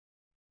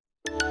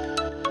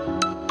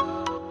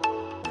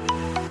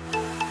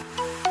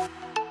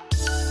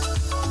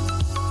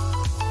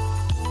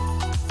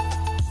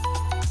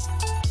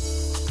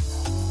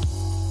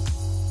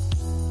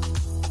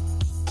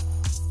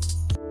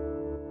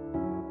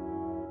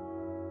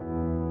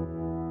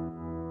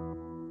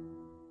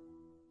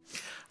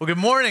Well, good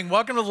morning.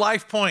 Welcome to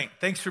Life Point.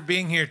 Thanks for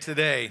being here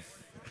today.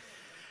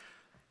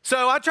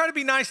 So I try to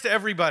be nice to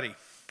everybody.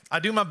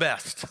 I do my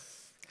best,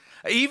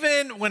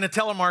 even when a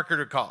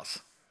telemarketer calls.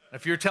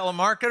 If you're a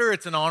telemarketer,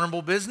 it's an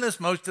honorable business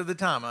most of the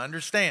time, I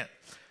understand.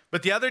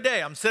 But the other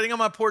day, I'm sitting on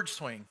my porch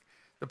swing,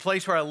 the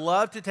place where I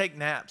love to take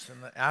naps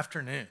in the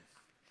afternoon.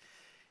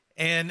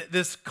 And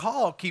this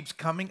call keeps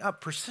coming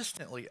up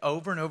persistently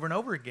over and over and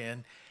over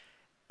again.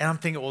 And I'm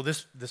thinking, well,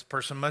 this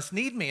person must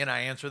need me. And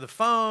I answer the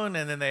phone,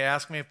 and then they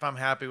ask me if I'm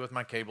happy with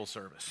my cable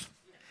service.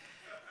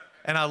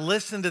 And I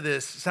listened to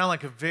this, sound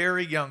like a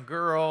very young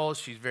girl.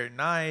 She's very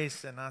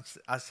nice. And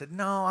I said,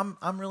 no,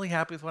 I'm really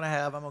happy with what I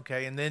have. I'm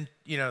okay. And then,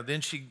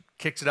 then she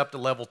kicks it up to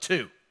level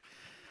 2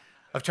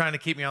 of trying to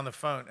keep me on the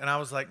phone. And I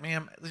was like,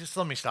 ma'am, just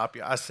let me stop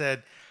you. I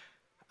said,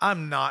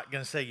 I'm not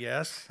going to say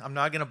yes. I'm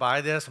not going to buy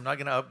this. I'm not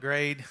going to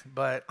upgrade.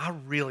 But I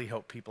really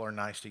hope people are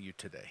nice to you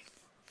today.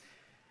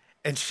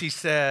 And she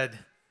said,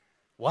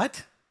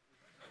 what?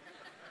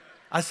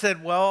 I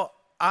said, well,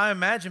 I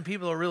imagine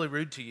people are really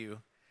rude to you,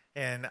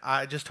 and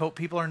I just hope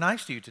people are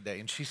nice to you today.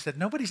 And she said,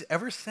 nobody's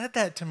ever said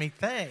that to me,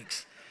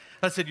 thanks.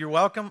 I said, you're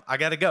welcome, I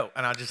gotta go,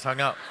 and I just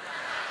hung up.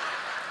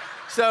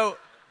 So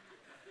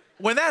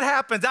when that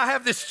happens, I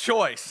have this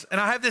choice, and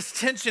I have this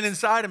tension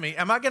inside of me.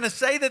 Am I gonna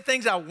say the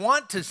things I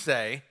want to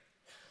say,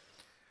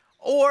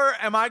 or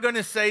am I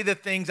gonna say the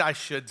things I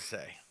should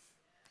say?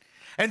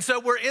 And so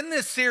we're in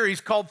this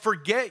series called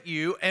Forget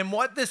You, and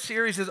what this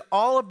series is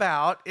all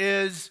about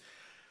is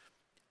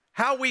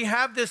how we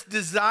have this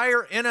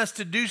desire in us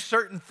to do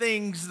certain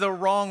things the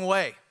wrong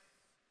way.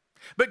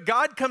 But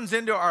God comes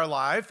into our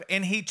life,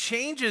 and He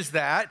changes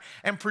that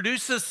and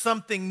produces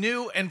something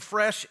new and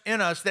fresh in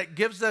us that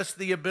gives us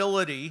the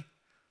ability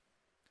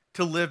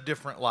to live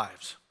different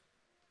lives.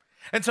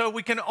 And so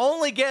we can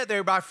only get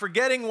there by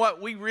forgetting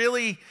what we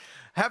really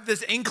have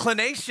this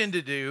inclination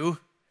to do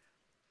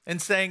and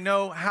saying,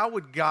 no, how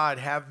would God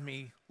have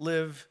me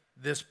live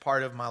this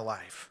part of my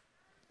life?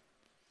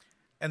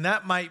 And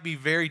that might be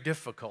very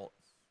difficult.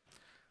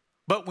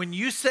 But when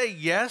you say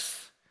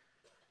yes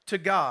to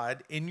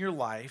God in your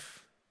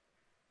life,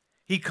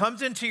 He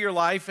comes into your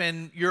life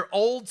and your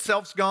old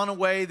self's gone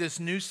away, this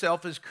new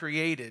self is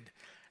created.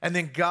 And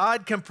then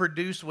God can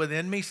produce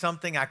within me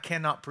something I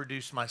cannot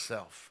produce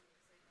myself.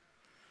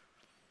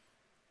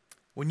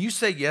 When you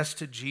say yes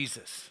to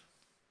Jesus,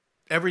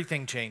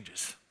 everything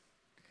changes.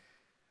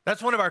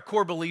 That's one of our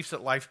core beliefs at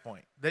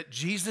LifePoint, that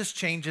Jesus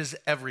changes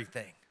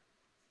everything.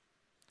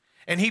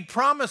 And He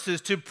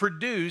promises to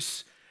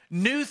produce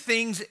new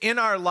things in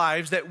our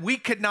lives that we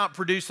could not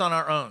produce on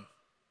our own.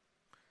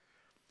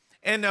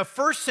 And a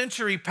first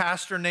century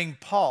pastor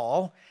named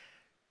Paul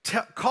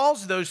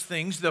calls those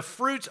things the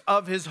fruits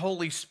of his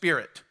Holy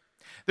Spirit.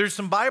 There's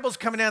some Bibles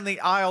coming down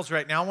the aisles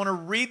right now. I want to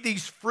read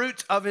these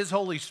fruits of his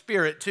Holy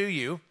Spirit to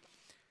you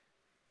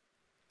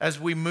as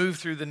we move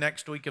through the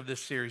next week of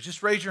this series.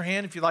 Just raise your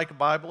hand if you like a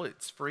Bible.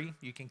 It's free.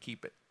 You can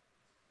keep it.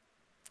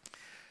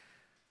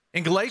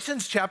 In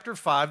Galatians chapter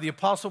 5, the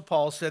Apostle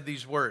Paul said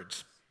these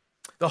words: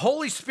 the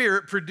Holy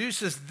Spirit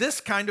produces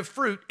this kind of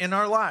fruit in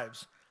our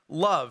lives: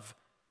 love,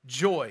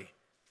 joy,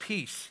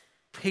 peace,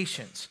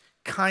 patience,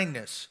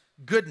 kindness,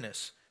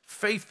 goodness,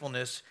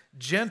 faithfulness,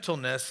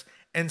 gentleness,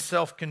 and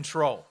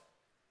self-control.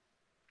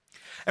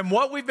 And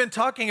what we've been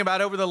talking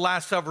about over the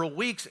last several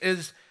weeks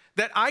is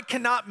that I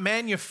cannot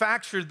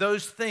manufacture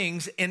those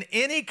things in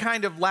any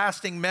kind of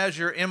lasting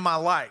measure in my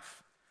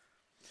life.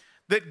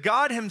 That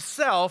God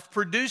Himself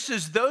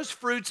produces those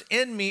fruits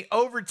in me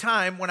over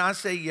time when I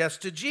say yes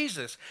to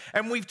Jesus.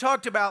 And we've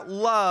talked about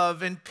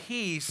love and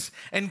peace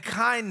and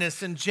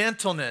kindness and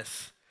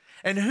gentleness.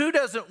 And who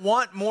doesn't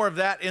want more of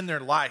that in their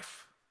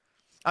life?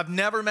 I've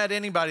never met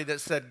anybody that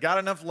said, got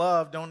enough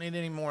love, don't need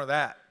any more of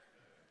that.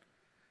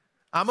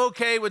 I'm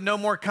okay with no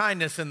more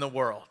kindness in the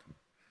world.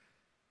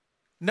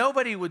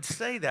 Nobody would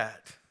say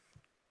that.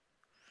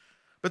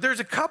 But there's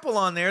a couple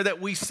on there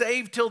that we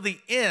save till the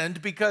end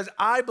because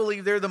I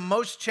believe they're the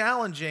most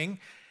challenging.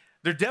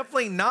 They're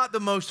definitely not the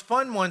most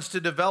fun ones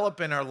to develop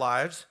in our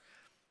lives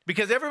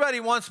because everybody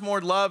wants more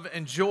love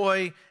and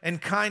joy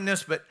and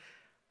kindness, but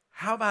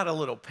how about a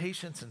little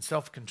patience and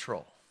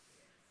self-control?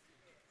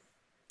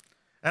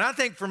 And I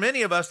think for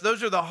many of us,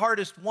 those are the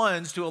hardest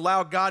ones to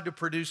allow God to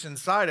produce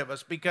inside of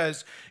us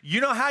because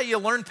you know how you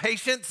learn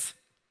patience?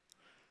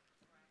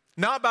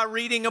 Not by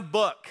reading a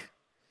book,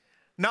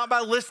 not by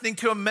listening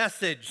to a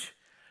message.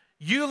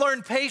 You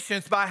learn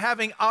patience by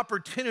having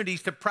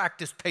opportunities to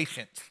practice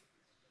patience.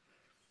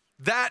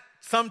 That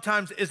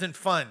sometimes isn't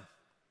fun.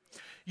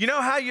 You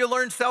know how you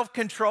learn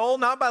self-control?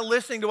 Not by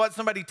listening to what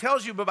somebody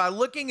tells you, but by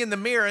looking in the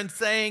mirror and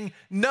saying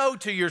no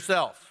to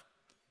yourself.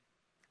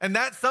 And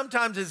that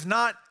sometimes is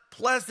not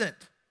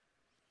pleasant.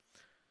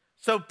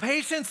 So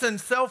patience and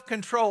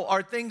self-control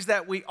are things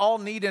that we all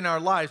need in our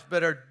lives,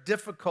 but are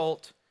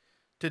difficult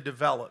to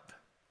develop.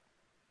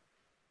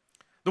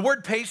 The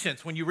word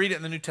patience, when you read it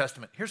in the New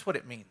Testament, here's what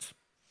it means: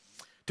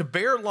 to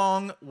bear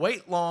long,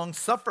 wait long,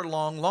 suffer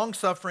long,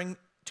 long-suffering,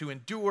 to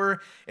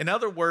endure. In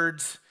other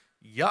words,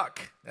 yuck.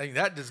 I mean,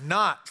 that does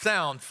not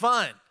sound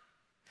fun.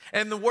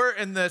 And the word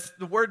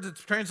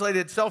that's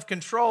translated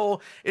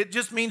self-control, it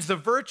just means the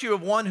virtue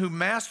of one who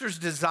masters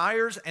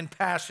desires and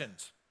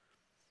passions,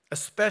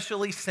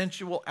 especially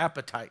sensual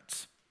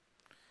appetites.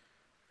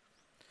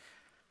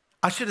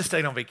 I should have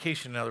stayed on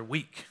vacation another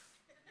week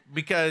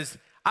because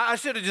I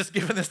should have just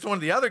given this to one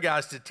of the other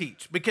guys to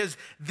teach, because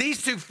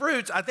these two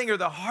fruits, I think, are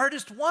the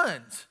hardest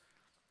ones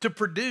to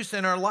produce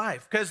in our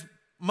life because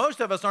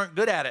most of us aren't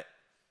good at it.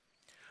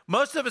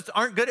 Most of us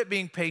aren't good at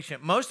being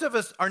patient. Most of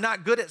us are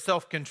not good at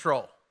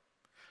self-control.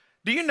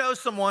 Do you know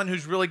someone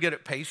who's really good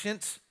at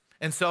patience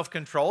and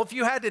self-control? If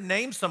you had to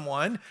name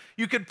someone,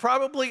 you could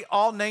probably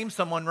all name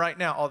someone right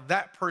now. Oh,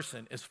 that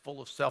person is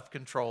full of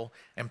self-control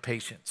and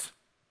patience.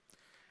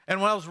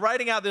 And when I was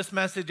writing out this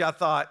message, I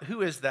thought,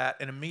 who is that?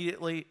 And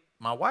immediately,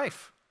 my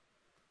wife.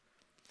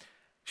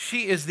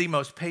 She is the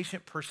most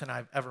patient person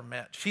I've ever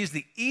met. She's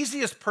the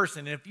easiest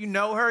person, and if you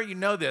know her, you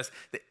know this,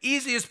 the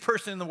easiest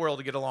person in the world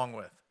to get along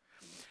with.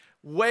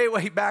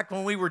 Way back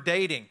when we were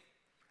dating,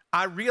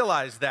 I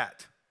realized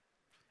that.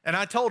 And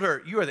I told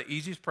her, you are the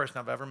easiest person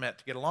I've ever met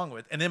to get along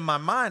with. And in my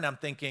mind, I'm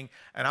thinking,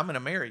 and I'm going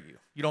to marry you.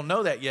 You don't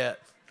know that yet,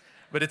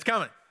 but it's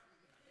coming.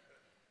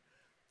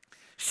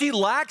 She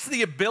lacks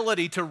the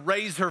ability to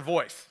raise her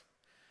voice.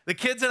 The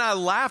kids and I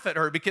laugh at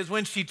her because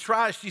when she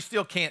tries, she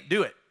still can't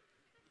do it.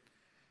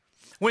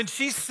 When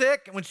she's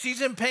sick, when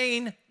she's in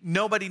pain,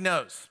 nobody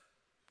knows.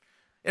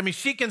 I mean,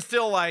 she can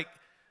still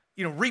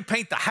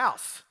repaint the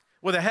house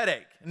with a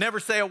headache and never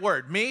say a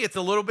word. Me, it's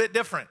a little bit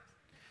different.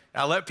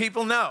 I let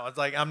people know. It's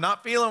like, I'm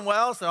not feeling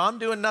well, so I'm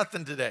doing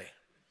nothing today.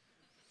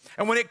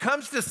 And when it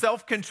comes to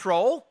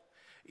self-control,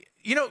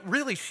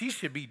 really she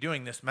should be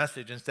doing this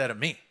message instead of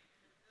me.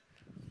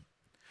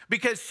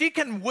 Because she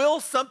can will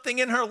something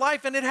in her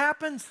life and it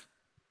happens.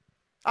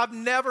 I've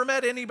never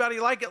met anybody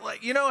like it.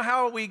 Like, you know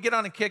how we get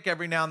on a kick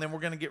every now and then, we're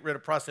going to get rid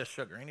of processed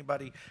sugar.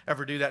 Anybody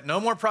ever do that? No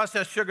more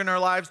processed sugar in our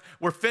lives.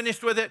 We're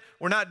finished with it.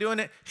 We're not doing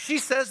it. She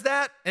says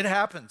that, it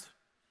happens.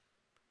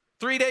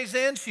 3 days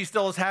in, she's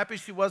still as happy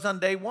as she was on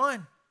day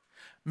one.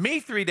 Me,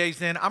 3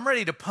 days in, I'm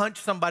ready to punch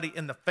somebody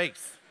in the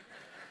face.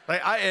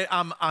 Like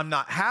I'm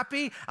not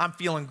happy. I'm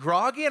feeling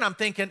groggy, and I'm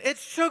thinking,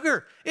 it's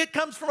sugar. It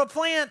comes from a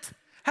plant.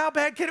 How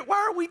bad can it?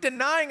 Why are we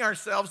denying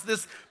ourselves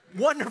this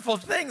wonderful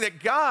thing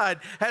that God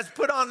has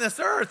put on this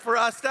earth for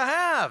us to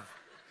have?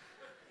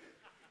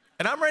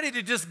 And I'm ready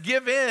to just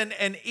give in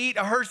and eat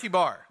a Hershey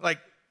bar, like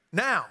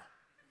now.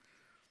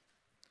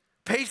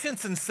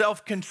 Patience and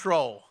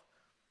self-control,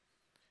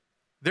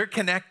 they're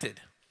connected.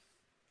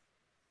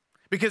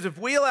 Because if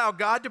we allow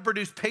God to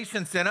produce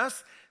patience in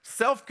us,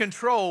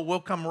 self-control will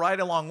come right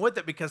along with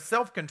it, because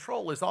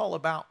self-control is all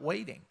about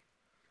waiting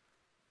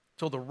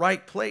till the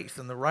right place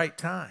and the right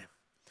time.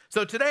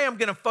 So today I'm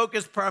going to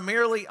focus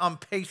primarily on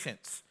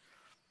patience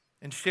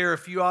and share a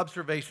few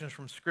observations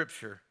from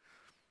Scripture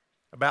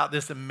about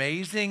this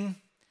amazing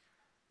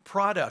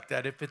product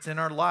that if it's in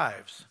our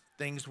lives,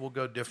 things will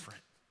go different.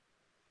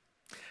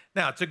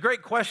 Now, it's a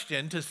great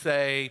question to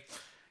say,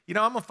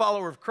 I'm a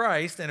follower of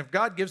Christ, and if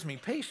God gives me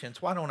patience,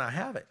 why don't I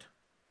have it?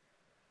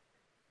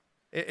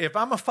 If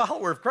I'm a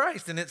follower of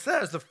Christ and it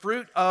says the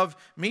fruit of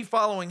me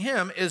following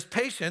him is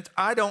patience,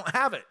 I don't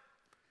have it.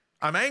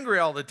 I'm angry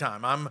all the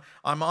time.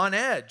 I'm on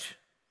edge.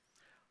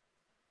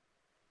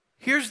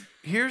 Here's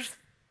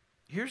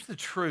the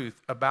truth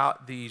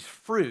about these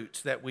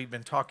fruits that we've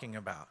been talking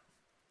about.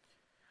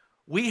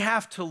 We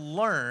have to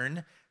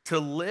learn to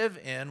live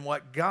in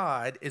what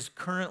God is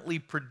currently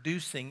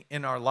producing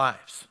in our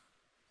lives.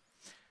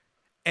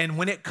 And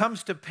when it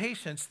comes to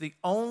patience, the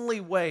only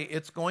way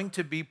it's going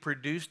to be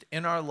produced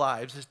in our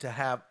lives is to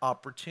have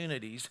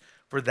opportunities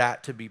for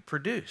that to be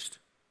produced.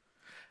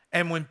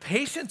 And when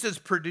patience is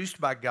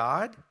produced by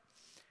God,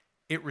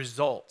 it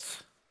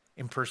results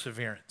in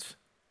perseverance.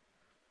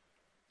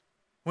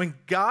 When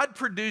God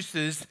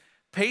produces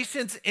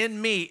patience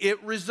in me,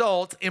 it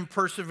results in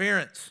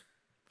perseverance.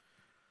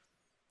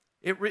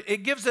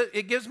 It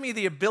gives me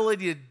the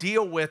ability to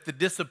deal with the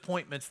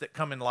disappointments that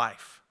come in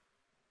life,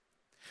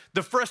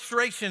 the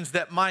frustrations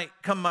that might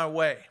come my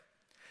way,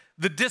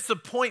 the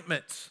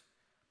disappointments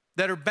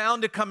that are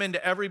bound to come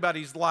into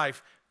everybody's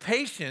life.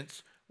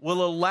 Patience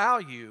will allow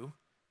you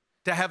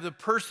to have the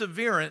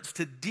perseverance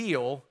to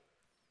deal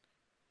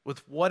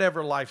with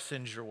whatever life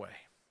sends your way.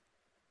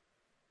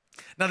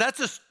 Now, that's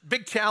a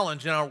big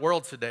challenge in our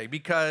world today,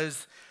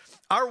 because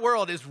our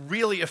world is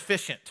really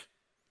efficient.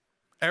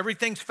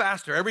 Everything's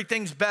faster.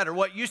 Everything's better.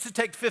 What used to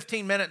take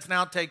 15 minutes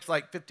now takes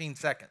like 15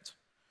 seconds.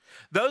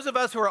 Those of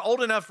us who are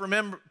old enough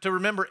to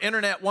remember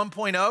Internet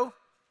 1.0,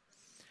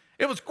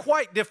 it was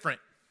quite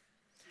different.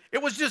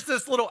 It was just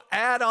this little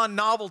add-on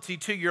novelty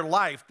to your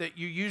life that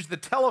you use the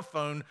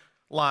telephone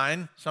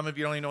line. Some of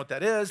you don't even know what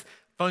that is.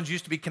 Phones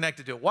used to be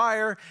connected to a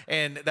wire,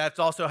 and that's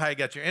also how you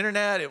got your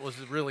internet. It was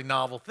a really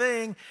novel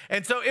thing.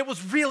 And so it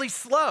was really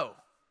slow.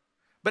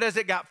 But as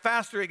it got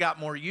faster, it got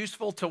more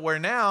useful, to where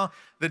now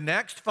the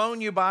next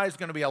phone you buy is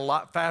going to be a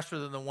lot faster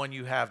than the one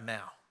you have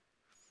now.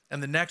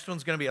 And the next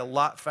one's going to be a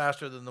lot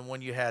faster than the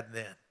one you had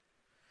then.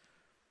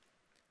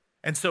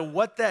 And so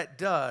what that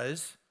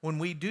does, when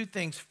we do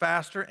things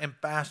faster and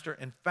faster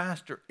and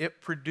faster,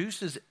 it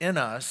produces in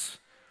us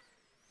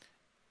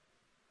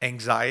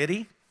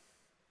anxiety.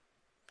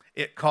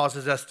 It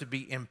causes us to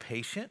be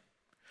impatient.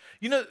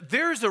 You know,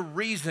 there's a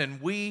reason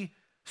we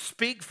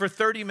speak for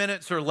 30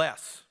 minutes or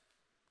less,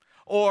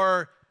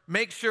 or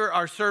make sure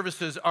our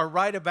services are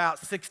right about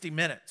 60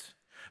 minutes.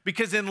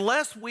 Because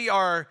unless we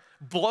are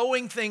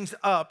blowing things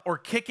up or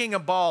kicking a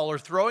ball or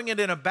throwing it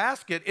in a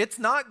basket, it's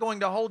not going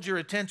to hold your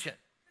attention.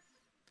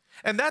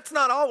 And that's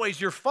not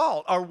always your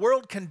fault. Our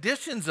world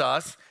conditions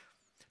us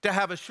to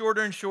have a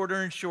shorter and shorter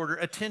and shorter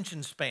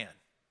attention span,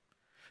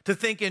 to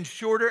think in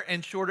shorter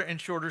and shorter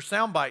and shorter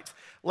sound bites.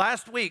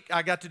 Last week,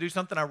 I got to do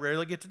something I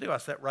rarely get to do. I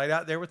sat right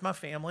out there with my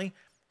family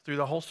through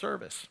the whole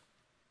service.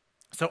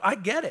 So I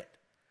get it.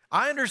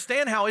 I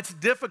understand how it's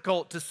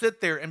difficult to sit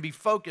there and be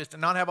focused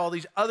and not have all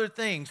these other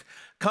things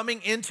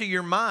coming into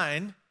your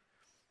mind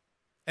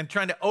and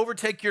trying to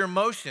overtake your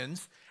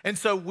emotions. And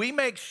so we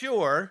make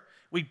sure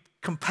we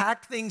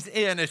compact things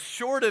in as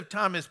short of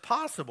time as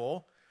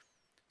possible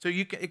so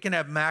it can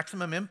have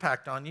maximum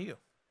impact on you.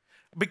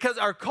 Because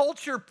our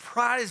culture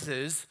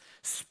prizes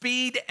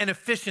speed and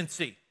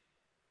efficiency.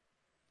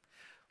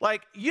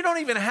 Like, you don't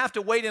even have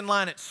to wait in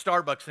line at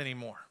Starbucks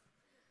anymore.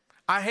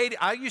 I hate it.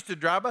 I used to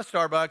drive by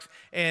Starbucks,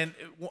 and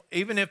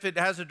even if it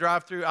has a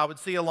drive-through, I would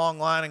see a long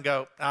line and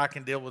go, I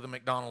can deal with a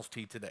McDonald's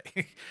tea today.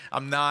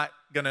 I'm not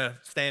going to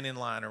stand in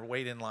line or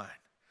wait in line.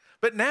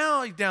 But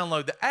now you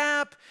download the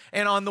app,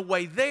 and on the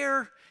way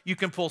there, you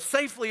can pull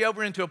safely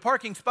over into a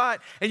parking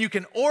spot, and you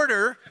can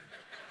order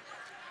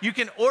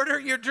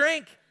your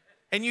drink,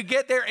 and you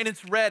get there, and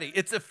it's ready.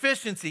 It's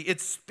efficiency.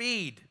 It's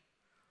speed.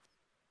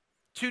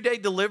 2-day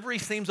delivery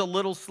seems a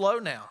little slow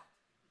now.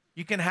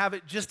 You can have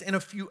it just in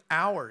a few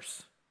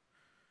hours.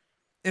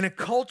 In a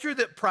culture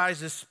that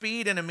prizes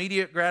speed and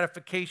immediate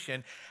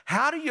gratification,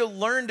 how do you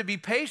learn to be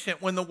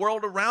patient when the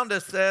world around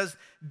us says,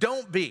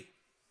 don't be?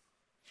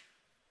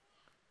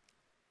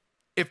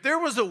 If there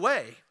was a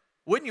way,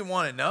 wouldn't you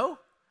want to know?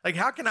 Like,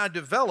 how can I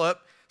develop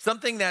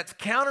something that's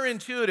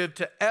counterintuitive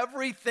to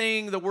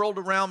everything the world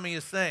around me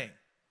is saying?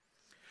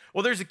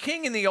 Well, there's a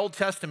king in the Old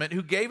Testament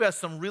who gave us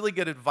some really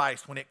good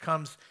advice when it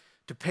comes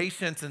to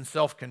patience and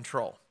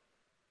self-control.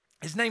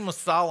 His name was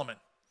Solomon.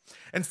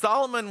 And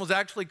Solomon was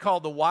actually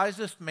called the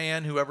wisest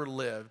man who ever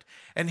lived.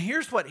 And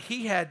here's what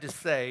he had to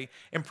say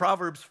in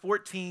Proverbs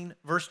 14,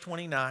 verse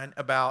 29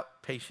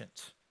 about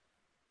patience.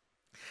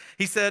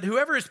 He said,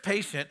 whoever is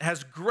patient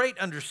has great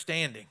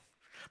understanding,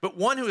 but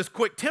one who is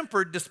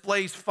quick-tempered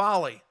displays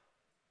folly.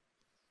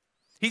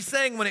 He's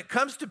saying when it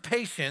comes to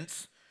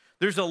patience,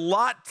 there's a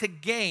lot to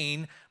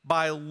gain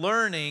by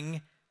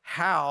learning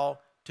how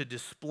to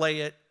display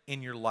it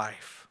in your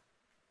life.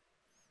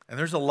 And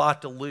there's a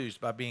lot to lose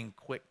by being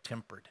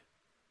quick-tempered.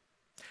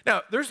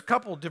 Now, there's a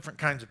couple of different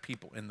kinds of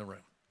people in the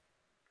room.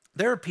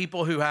 There are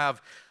people who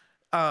have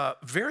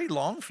very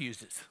long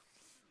fuses.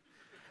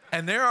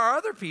 And there are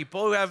other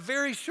people who have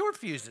very short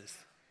fuses.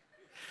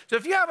 So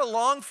if you have a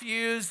long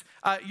fuse,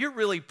 you're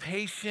really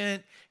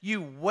patient,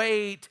 you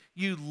wait,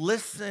 you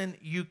listen,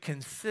 you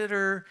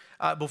consider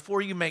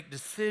before you make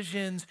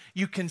decisions,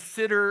 you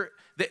consider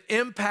the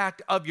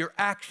impact of your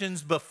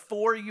actions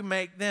before you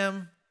make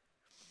them.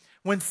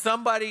 When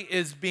somebody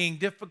is being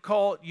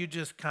difficult, you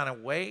just kind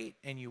of wait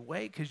and you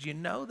wait because you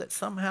know that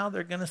somehow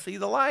they're going to see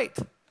the light.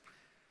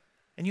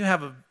 And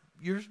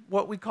you're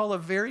what we call a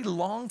very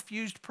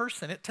long-fused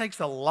person. It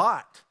takes a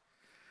lot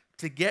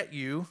to get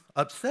you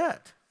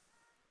upset.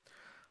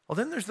 Well,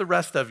 then there's the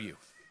rest of you.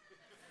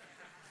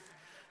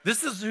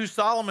 This is who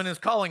Solomon is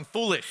calling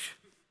foolish.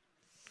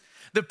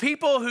 The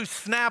people who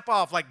snap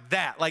off like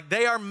that, like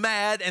they are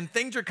mad and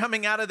things are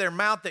coming out of their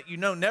mouth that you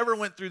know never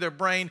went through their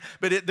brain,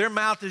 but their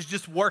mouth is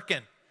just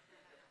working.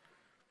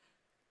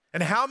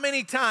 And how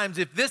many times,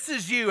 if this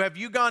is you, have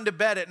you gone to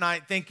bed at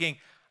night thinking,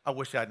 I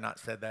wish I had not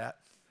said that.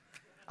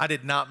 I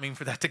did not mean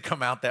for that to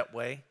come out that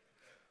way.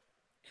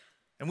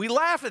 And we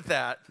laugh at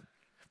that.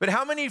 But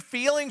how many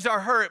feelings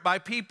are hurt by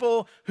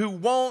people who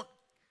won't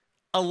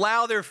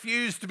allow their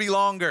fuse to be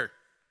longer?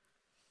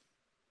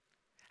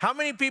 How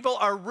many people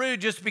are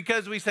rude just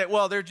because we say,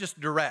 well, they're just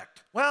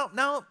direct? Well,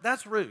 no,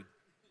 that's rude.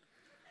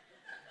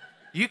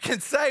 You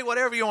can say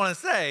whatever you want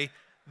to say.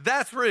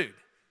 That's rude.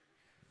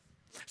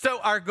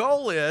 So our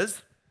goal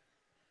is,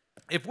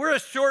 if we're a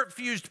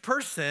short-fused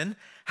person,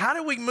 how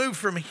do we move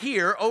from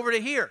here over to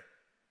here?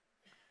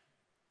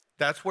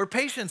 That's where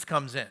patience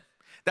comes in.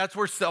 That's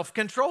where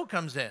self-control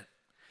comes in.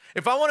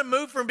 If I want to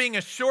move from being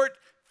a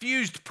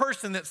short-fused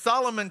person that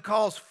Solomon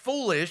calls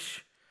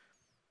foolish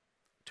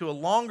to a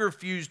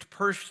longer-fused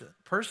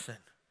person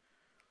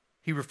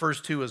he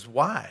refers to as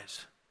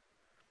wise,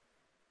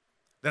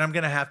 then I'm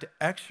going to have to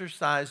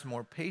exercise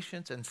more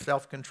patience and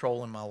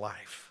self-control in my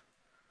life.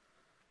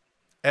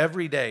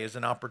 Every day is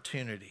an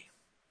opportunity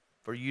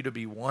for you to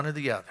be one or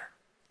the other.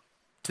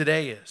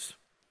 Today is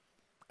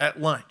at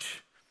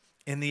lunch,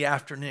 in the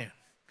afternoon,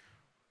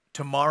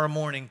 tomorrow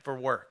morning for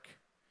work,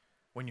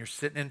 when you're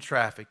sitting in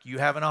traffic. You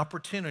have an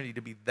opportunity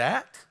to be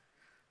that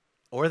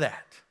or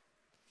that.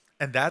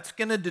 And that's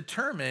going to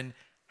determine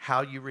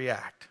how you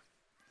react.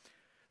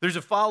 There's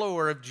a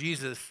follower of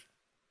Jesus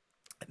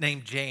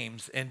named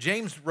James, and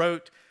James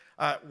wrote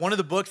one of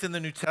the books in the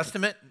New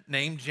Testament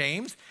named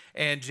James,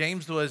 and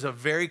James was a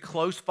very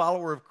close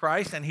follower of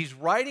Christ, and he's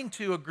writing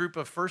to a group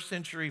of first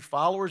century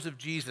followers of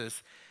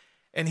Jesus,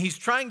 and he's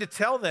trying to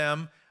tell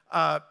them,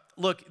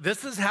 look,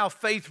 this is how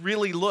faith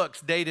really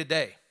looks day to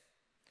day.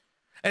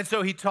 And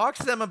so he talks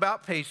to them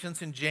about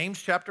patience in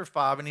James chapter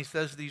 5, and he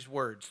says these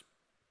words.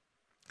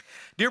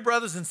 Dear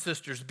brothers and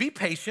sisters, be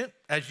patient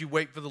as you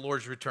wait for the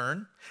Lord's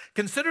return.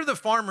 Consider the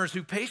farmers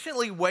who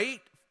patiently wait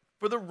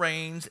for the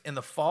rains in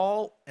the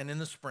fall and in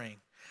the spring.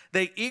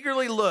 They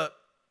eagerly look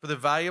for the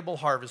valuable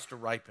harvest to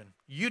ripen.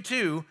 You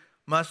too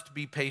must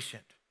be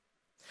patient.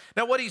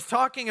 Now, what he's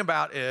talking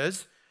about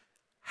is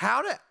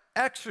how to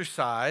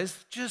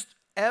exercise just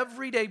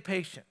everyday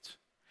patience.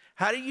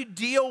 How do you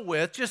deal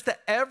with just the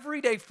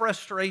everyday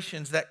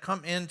frustrations that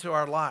come into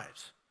our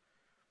lives?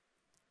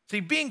 See,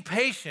 being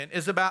patient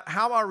is about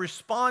how I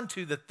respond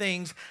to the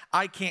things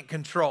I can't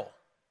control.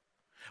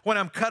 When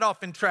I'm cut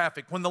off in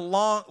traffic, when the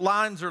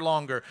lines are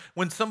longer,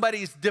 when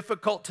somebody's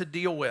difficult to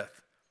deal with.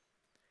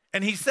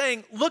 And he's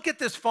saying, look at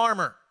this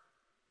farmer.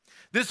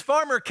 This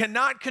farmer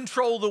cannot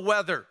control the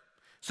weather.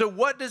 So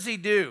what does he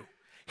do?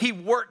 He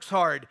works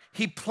hard,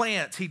 he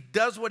plants, he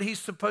does what he's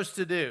supposed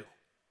to do.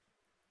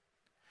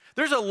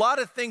 There's a lot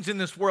of things in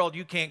this world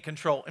you can't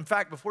control. In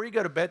fact, before you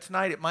go to bed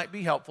tonight, it might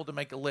be helpful to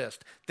make a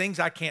list. Things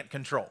I can't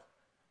control.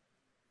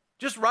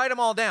 Just write them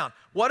all down.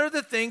 What are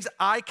the things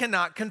I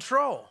cannot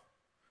control?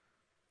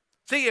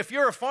 See, if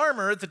you're a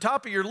farmer, at the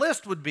top of your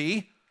list would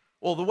be,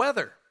 well, the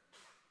weather.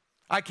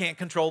 I can't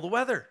control the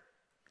weather.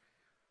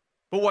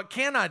 But what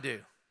can I do?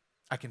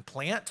 I can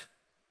plant.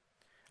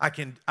 I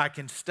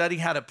can study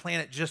how to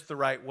plant it just the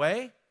right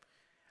way.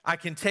 I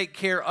can take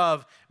care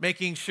of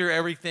making sure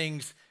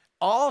everything's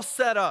all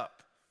set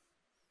up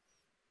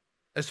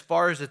as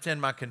far as it's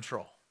in my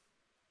control.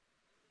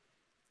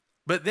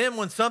 But then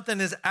when something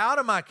is out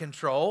of my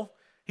control,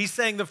 he's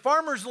saying the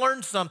farmer's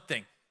learned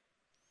something.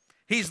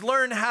 He's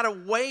learned how to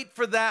wait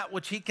for that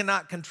which he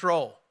cannot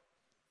control.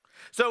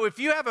 So if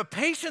you have a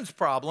patience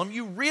problem,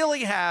 you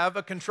really have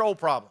a control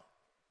problem.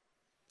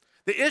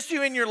 The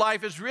issue in your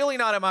life is really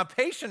not am I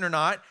patient or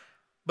not,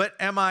 but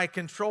am I a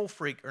control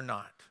freak or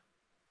not?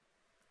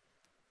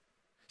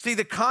 See,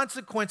 the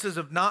consequences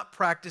of not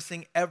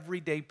practicing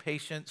everyday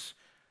patience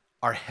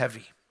are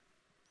heavy.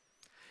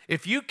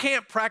 If you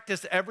can't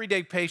practice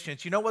everyday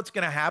patience, you know what's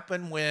going to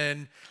happen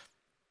when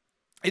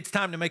it's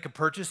time to make a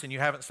purchase and you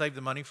haven't saved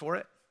the money for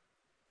it?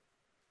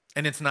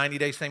 And it's 90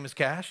 days, same as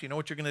cash. You know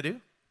what you're going to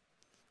do?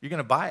 You're going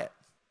to buy it.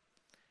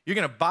 You're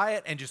going to buy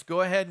it and just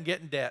go ahead and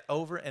get in debt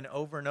over and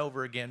over and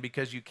over again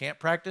because you can't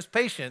practice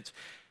patience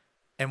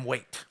and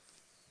wait.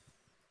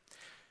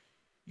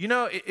 You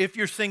know, if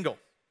you're single,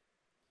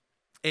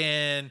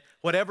 and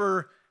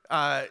whatever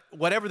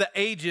the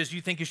age is, you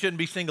think you shouldn't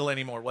be single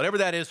anymore, whatever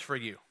that is for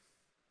you,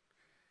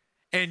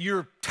 and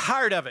you're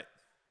tired of it,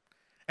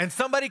 and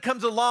somebody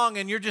comes along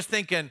and you're just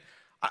thinking,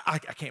 I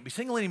can't be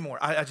single anymore.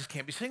 I just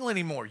can't be single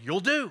anymore.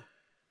 You'll do.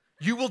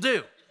 You will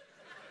do.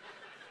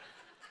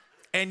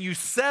 And you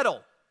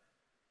settle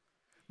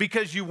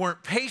because you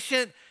weren't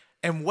patient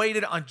and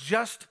waited on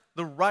just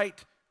the right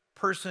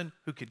person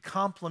who could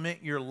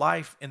complement your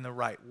life in the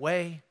right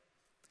way,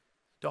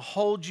 to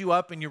hold you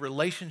up in your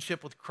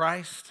relationship with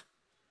Christ,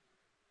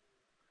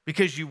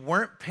 because you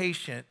weren't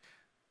patient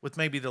with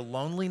maybe the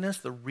loneliness,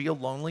 the real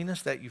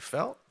loneliness that you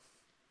felt.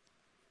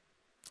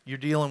 You're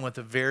dealing with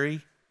a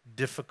very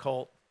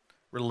difficult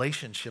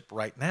relationship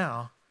right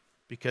now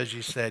because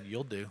you said,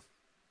 you'll do.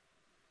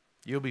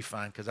 You'll be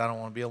fine because I don't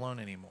want to be alone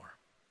anymore.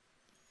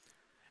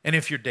 And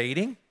if you're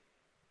dating,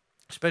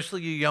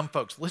 especially you young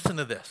folks, listen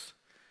to this.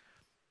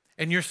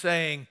 And you're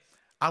saying,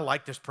 I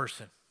like this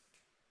person.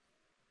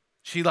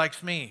 She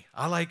likes me.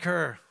 I like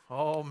her.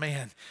 Oh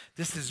man,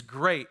 this is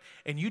great.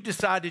 And you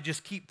decide to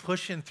just keep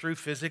pushing through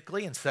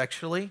physically and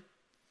sexually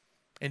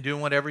and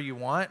doing whatever you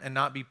want and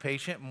not be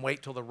patient and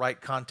wait till the right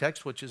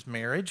context, which is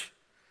marriage.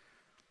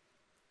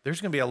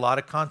 There's going to be a lot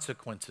of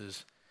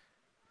consequences,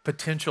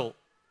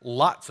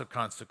 lots of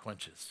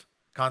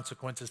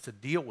consequences to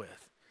deal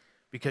with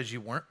because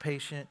you weren't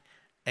patient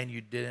and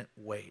you didn't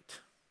wait.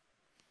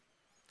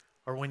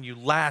 Or when you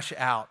lash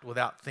out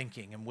without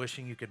thinking and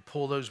wishing you could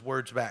pull those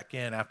words back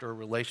in after a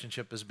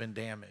relationship has been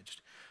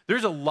damaged.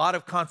 There's a lot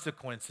of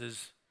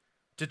consequences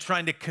to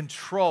trying to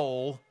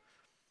control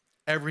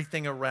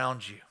everything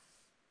around you.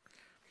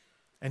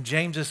 And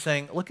James is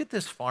saying, look at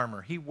this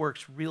farmer. He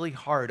works really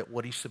hard at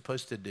what he's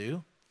supposed to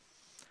do.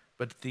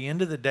 But at the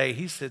end of the day,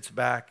 he sits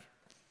back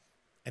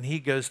and he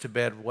goes to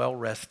bed well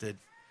rested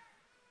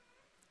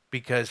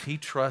because he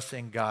trusts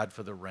in God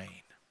for the rain.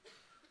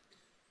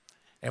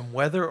 And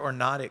whether or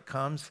not it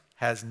comes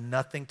has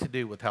nothing to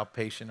do with how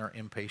patient or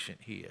impatient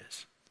he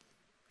is.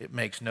 It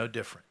makes no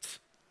difference.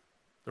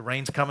 The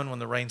rain's coming when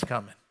the rain's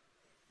coming.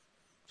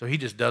 So he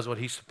just does what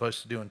he's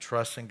supposed to do and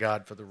trusts in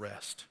God for the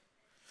rest.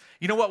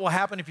 You know what will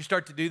happen if you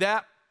start to do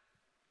that?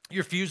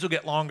 Your fuse will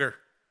get longer.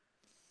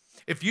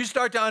 If you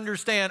start to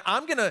understand,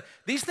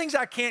 these things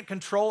I can't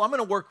control, I'm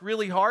gonna work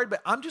really hard,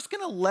 but I'm just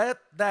gonna let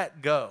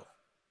that go.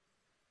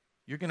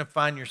 You're gonna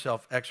find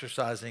yourself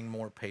exercising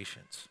more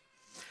patience.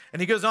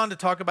 And he goes on to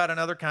talk about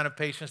another kind of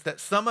patience that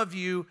some of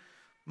you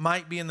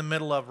might be in the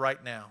middle of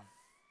right now.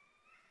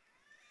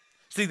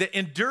 See, the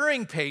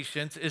enduring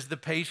patience is the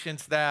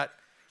patience that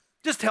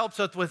just helps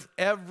us with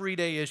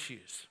everyday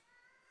issues.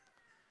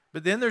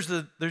 But then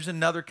there's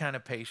another kind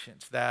of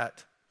patience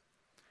that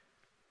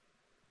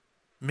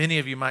many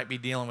of you might be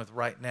dealing with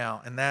right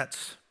now, and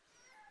that's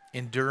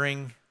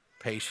enduring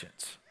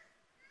patience.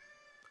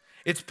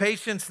 It's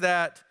patience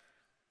that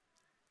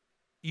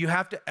you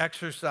have to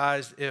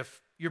exercise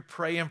if you're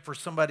praying for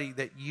somebody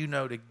that you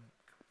know to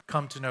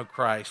come to know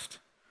Christ.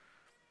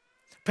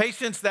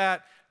 Patience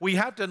that we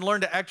have to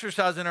learn to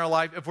exercise in our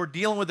life if we're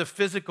dealing with a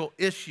physical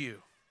issue,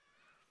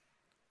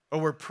 or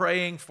we're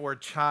praying for a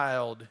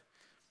child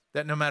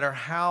that no matter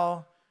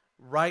how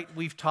right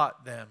we've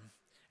taught them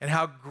and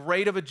how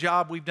great of a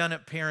job we've done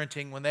at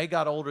parenting, when they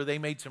got older, they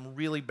made some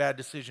really bad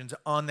decisions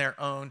on their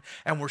own,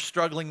 and we're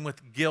struggling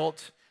with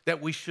guilt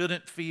that we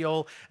shouldn't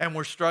feel, and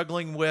we're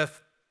struggling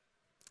with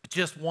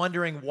just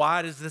wondering,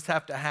 why does this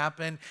have to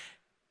happen?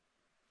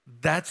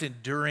 That's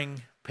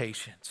enduring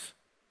patience.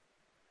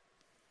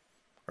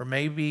 Or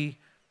maybe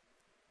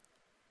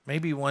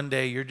one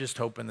day you're just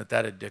hoping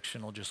that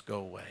addiction will just go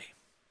away.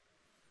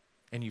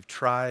 And you've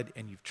tried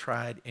and you've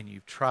tried and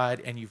you've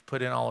tried and you've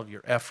put in all of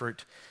your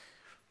effort,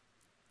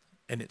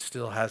 and it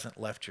still hasn't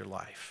left your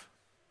life.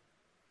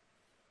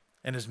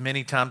 And as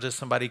many times as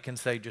somebody can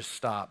say, just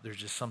stop, there's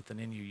just something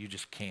in you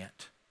just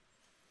can't.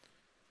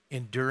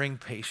 Enduring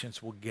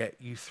patience will get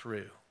you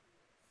through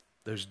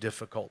those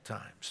difficult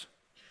times.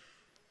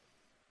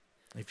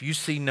 If you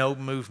see no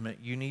movement,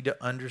 you need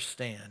to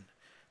understand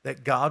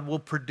that God will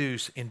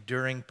produce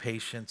enduring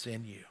patience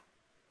in you.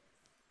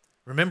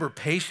 Remember,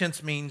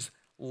 patience means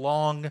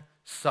long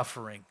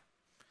suffering.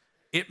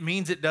 It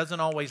means it doesn't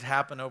always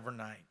happen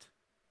overnight.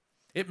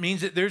 It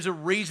means that there's a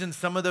reason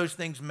some of those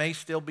things may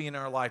still be in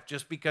our life,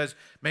 just because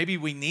maybe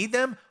we need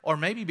them, or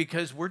maybe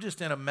because we're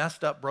just in a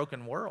messed up,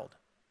 broken world.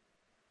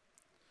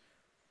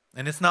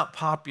 And it's not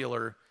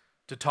popular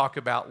to talk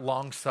about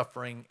long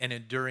suffering and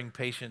enduring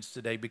patience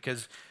today,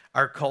 because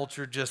our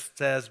culture just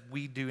says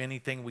we do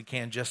anything we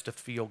can just to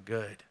feel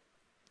good.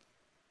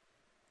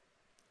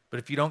 But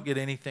if you don't get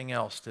anything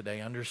else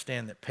today,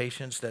 understand that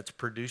patience that's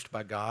produced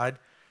by God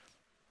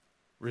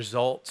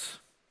results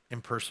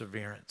in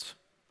perseverance.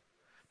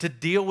 To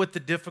deal with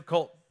the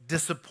difficult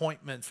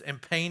disappointments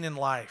and pain in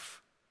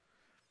life.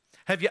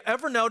 Have you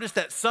ever noticed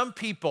that some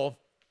people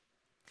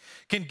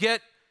can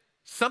get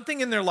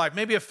something in their life,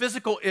 maybe a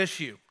physical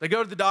issue? They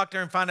go to the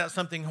doctor and find out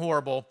something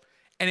horrible,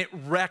 and it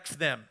wrecks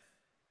them.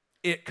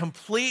 It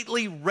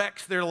completely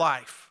wrecks their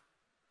life.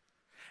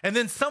 And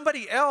then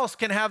somebody else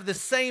can have the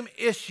same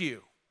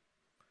issue,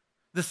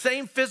 the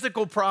same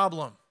physical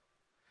problem,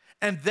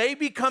 and they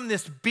become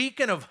this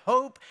beacon of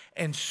hope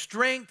and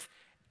strength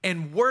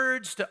and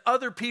words to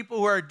other people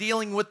who are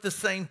dealing with the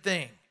same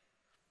thing.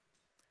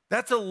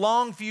 That's a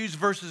long fuse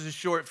versus a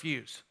short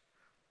fuse.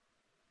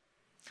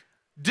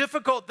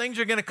 Difficult things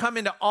are going to come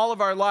into all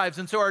of our lives,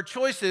 and so our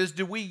choice is,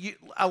 do we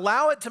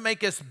allow it to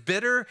make us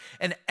bitter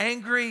and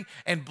angry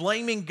and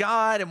blaming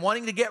God and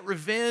wanting to get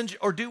revenge,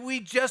 or do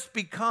we just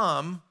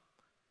become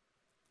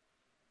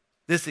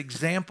this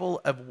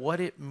example of what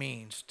it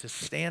means to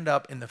stand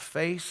up in the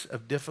face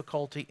of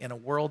difficulty in a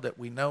world that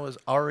we know is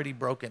already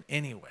broken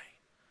anyway?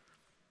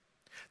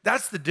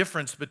 That's the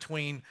difference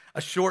between a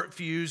short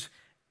fuse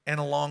and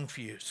a long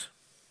fuse.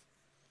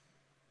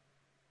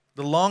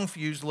 The long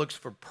fuse looks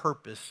for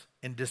purpose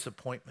in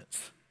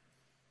disappointments.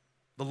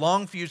 The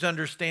long fuse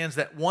understands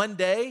that one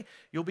day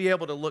you'll be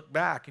able to look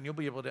back and you'll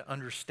be able to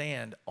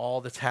understand all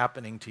that's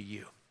happening to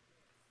you.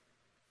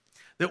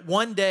 That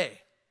one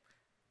day,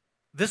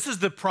 this is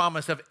the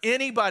promise of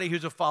anybody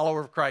who's a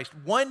follower of Christ,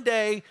 one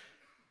day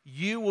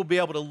you will be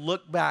able to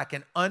look back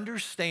and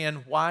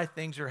understand why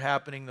things are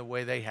happening the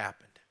way they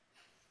happened.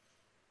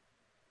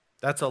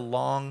 That's a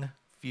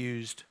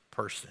long-fused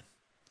person.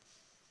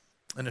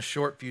 And a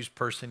short-fused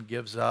person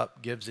gives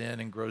up, gives in,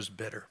 and grows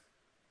bitter.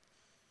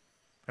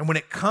 And when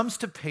it comes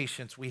to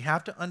patience, we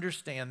have to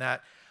understand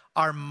that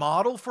our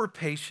model for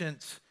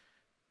patience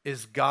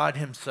is God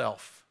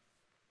himself.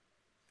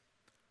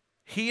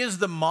 He is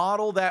the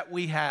model that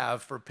we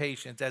have for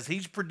patience. As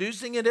he's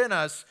producing it in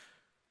us,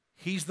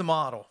 he's the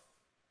model.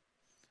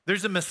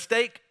 There's a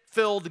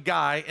mistake-filled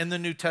guy in the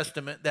New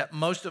Testament that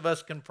most of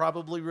us can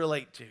probably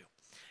relate to.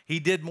 He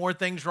did more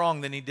things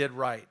wrong than he did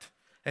right.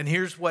 And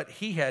here's what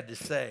he had to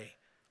say.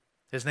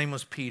 His name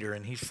was Peter,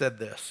 and he said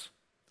this: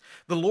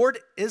 "The Lord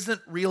isn't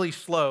really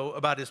slow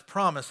about his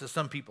promise, as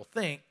some people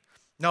think.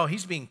 No,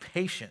 he's being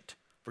patient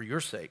for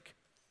your sake.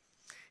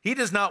 He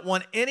does not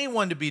want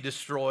anyone to be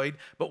destroyed,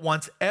 but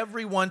wants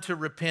everyone to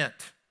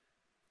repent."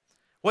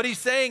 What he's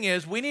saying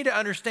is, we need to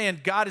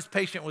understand God is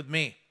patient with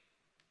me.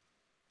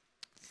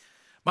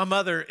 My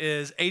mother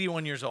is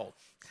 81 years old.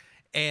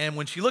 And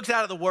when she looks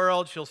out at the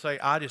world, she'll say,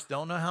 "I just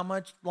don't know how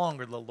much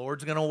longer the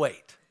Lord's going to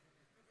wait."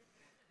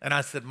 And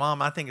I said,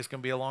 Mom, I think it's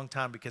going to be a long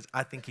time because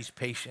I think he's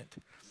patient.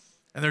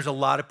 And there's a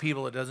lot of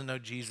people that doesn't know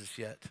Jesus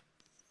yet.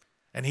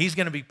 And he's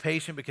going to be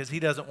patient because he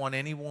doesn't want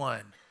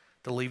anyone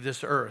to leave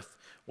this earth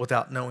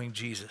without knowing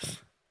Jesus.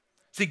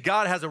 See,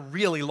 God has a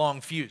really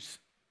long fuse.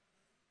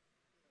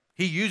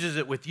 He uses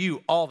it with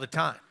you all the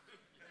time,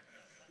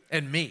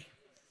 and me,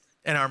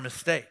 and our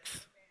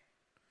mistakes.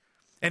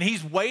 And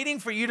he's waiting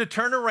for you to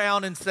turn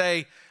around and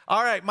say,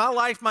 all right, my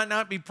life might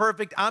not be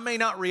perfect. I may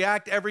not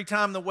react every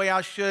time the way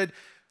I should,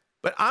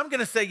 but I'm going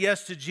to say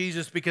yes to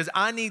Jesus because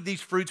I need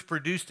these fruits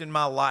produced in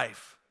my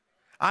life.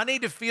 I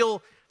need to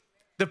feel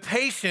the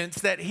patience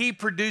that he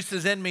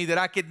produces in me that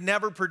I could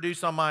never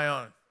produce on my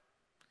own.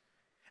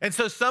 And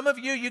so some of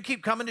you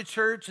keep coming to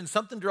church and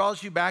something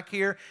draws you back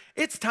here.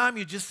 It's time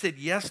you just said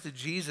yes to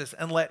Jesus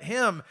and let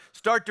him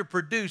start to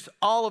produce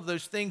all of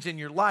those things in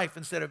your life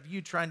instead of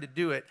you trying to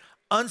do it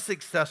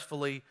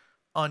unsuccessfully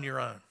on your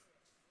own.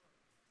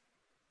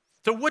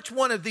 So which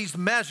one of these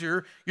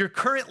measure your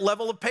current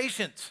level of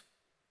patience?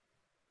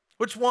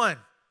 Which one?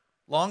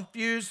 Long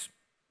fuse,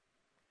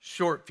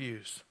 short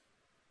fuse.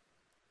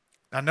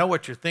 I know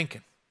what you're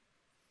thinking.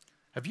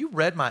 Have you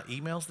read my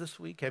emails this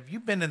week? Have you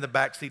been in the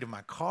back seat of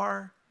my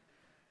car?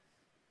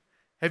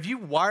 Have you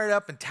wired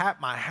up and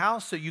tapped my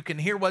house so you can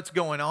hear what's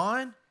going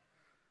on?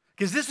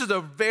 Because this is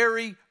a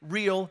very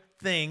real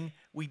thing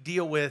we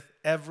deal with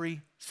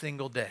every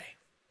single day.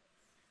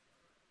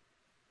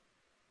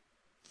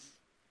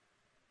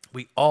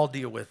 We all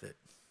deal with it.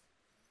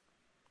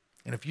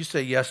 And if you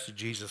say yes to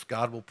Jesus,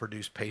 God will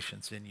produce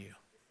patience in you.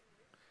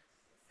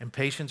 And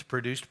patience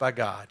produced by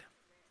God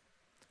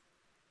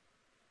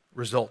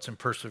results in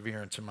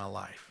perseverance in my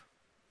life.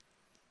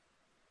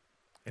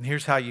 And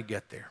here's how you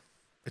get there.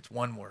 It's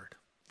one word.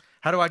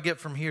 How do I get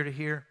from here to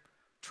here?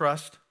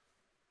 Trust.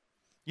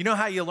 You know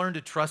how you learn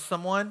to trust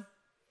someone?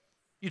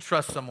 You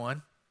trust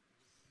someone.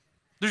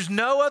 There's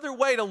no other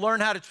way to learn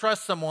how to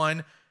trust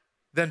someone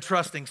than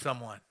trusting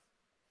someone.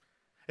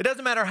 It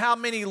doesn't matter how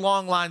many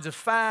long lines of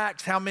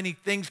facts, how many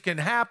things can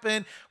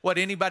happen, what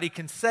anybody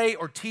can say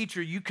or teach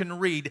or you can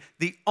read.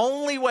 The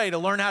only way to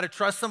learn how to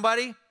trust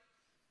somebody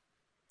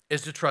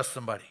is to trust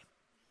somebody.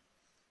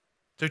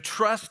 To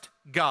trust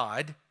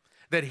God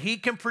that he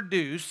can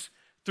produce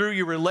through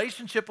your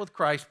relationship with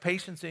Christ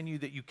patience in you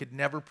that you could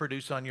never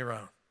produce on your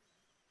own.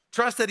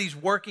 Trust that he's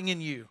working in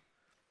you,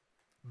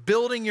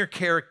 building your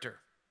character,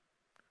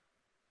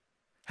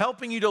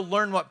 helping you to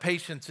learn what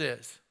patience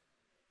is.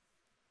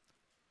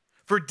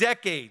 For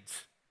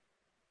decades,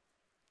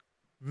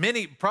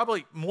 many,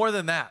 probably more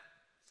than that,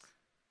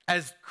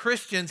 as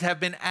Christians have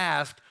been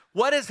asked,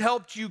 what has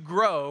helped you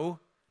grow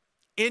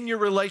in your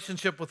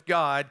relationship with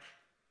God?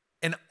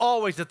 And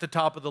always at the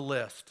top of the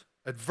list,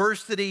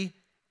 adversity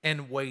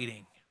and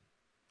waiting.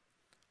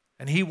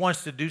 And he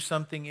wants to do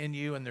something in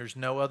you, and there's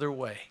no other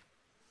way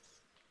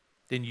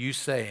than you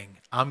saying,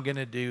 I'm going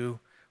to do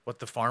what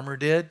the farmer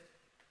did,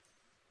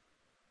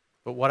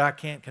 but what I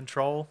can't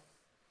control,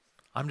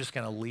 I'm just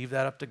going to leave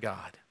that up to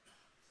God,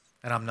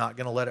 and I'm not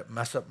going to let it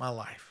mess up my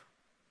life.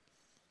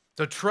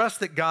 So trust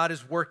that God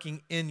is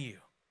working in you,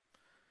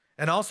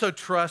 and also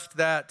trust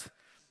that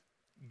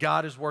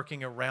God is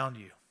working around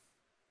you.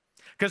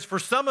 Because for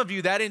some of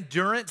you, that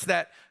endurance,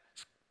 that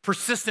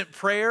persistent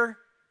prayer,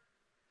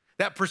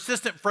 that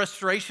persistent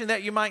frustration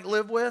that you might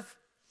live with,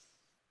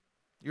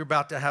 you're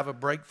about to have a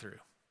breakthrough.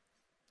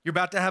 You're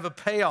about to have a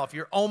payoff.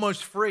 You're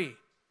almost free.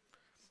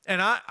 And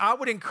I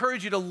would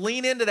encourage you to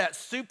lean into that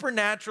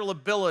supernatural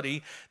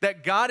ability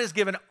that God has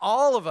given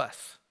all of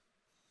us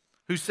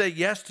who say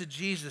yes to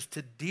Jesus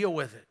to deal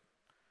with it.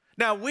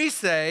 Now, we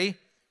say,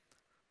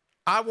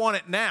 I want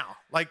it now.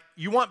 Like,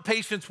 you want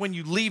patience when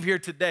you leave here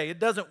today. It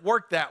doesn't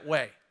work that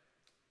way.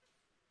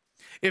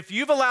 If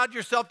you've allowed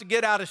yourself to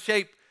get out of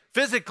shape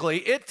physically,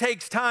 it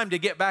takes time to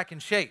get back in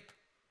shape,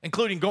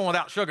 including going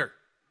without sugar.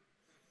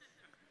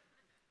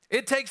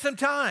 It takes some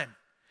time.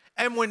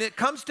 And when it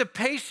comes to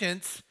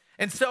patience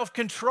and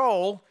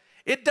self-control,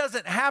 it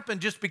doesn't happen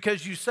just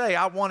because you say,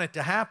 I want it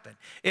to happen.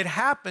 It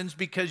happens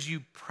because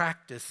you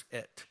practice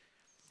it.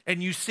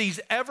 And you seize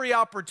every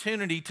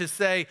opportunity to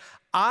say,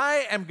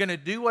 I am going to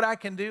do what I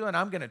can do, and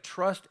I'm going to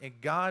trust in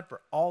God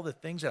for all the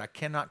things that I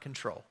cannot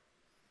control,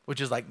 which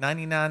is like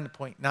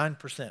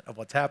 99.9% of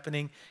what's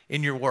happening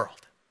in your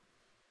world.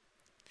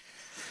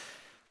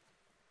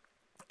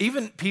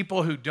 Even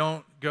people who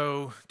don't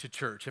go to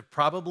church have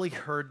probably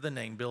heard the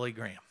name Billy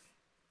Graham.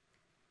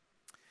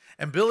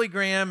 And Billy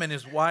Graham and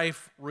his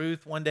wife,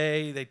 Ruth, one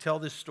day, they tell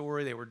this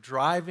story. They were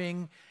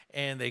driving,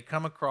 and they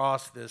come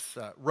across this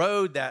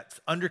road that's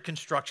under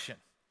construction.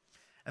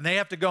 And they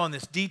have to go on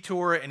this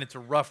detour, and it's a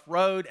rough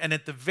road. And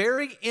at the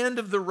very end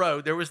of the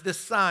road, there was this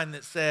sign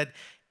that said,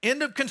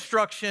 end of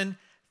construction,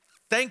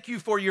 thank you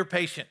for your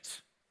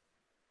patience.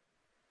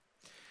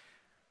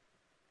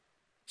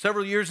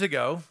 Several years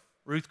ago,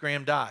 Ruth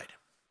Graham died.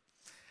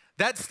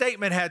 That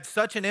statement had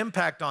such an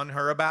impact on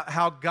her about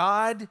how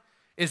God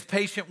is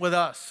patient with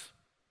us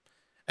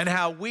and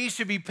how we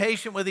should be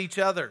patient with each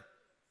other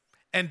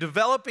And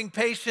developing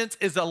patience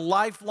is a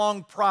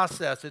lifelong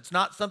process. It's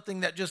not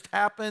something that just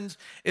happens.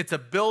 It's a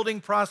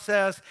building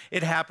process.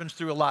 It happens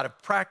through a lot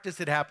of practice.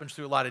 It happens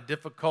through a lot of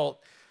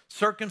difficult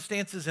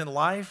circumstances in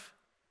life.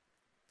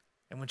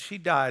 And when she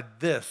died,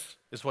 this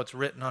is what's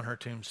written on her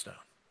tombstone.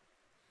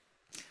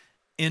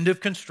 End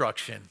of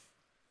construction.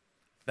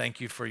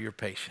 Thank you for your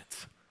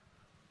patience.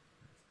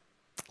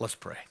 Let's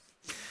pray.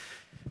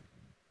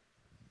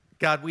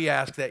 God, we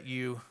ask that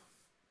you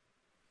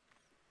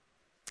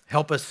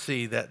help us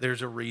see that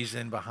there's a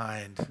reason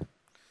behind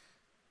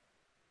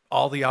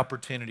all the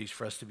opportunities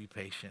for us to be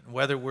patient.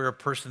 Whether we're a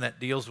person that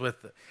deals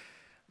with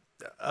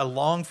a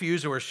long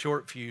fuse or a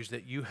short fuse,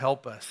 that you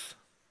help us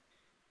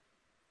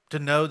to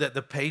know that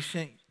the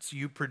patience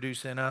you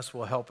produce in us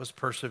will help us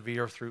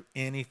persevere through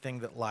anything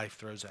that life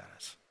throws at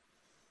us.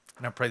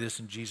 And I pray this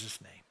in Jesus'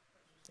 name.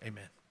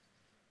 Amen.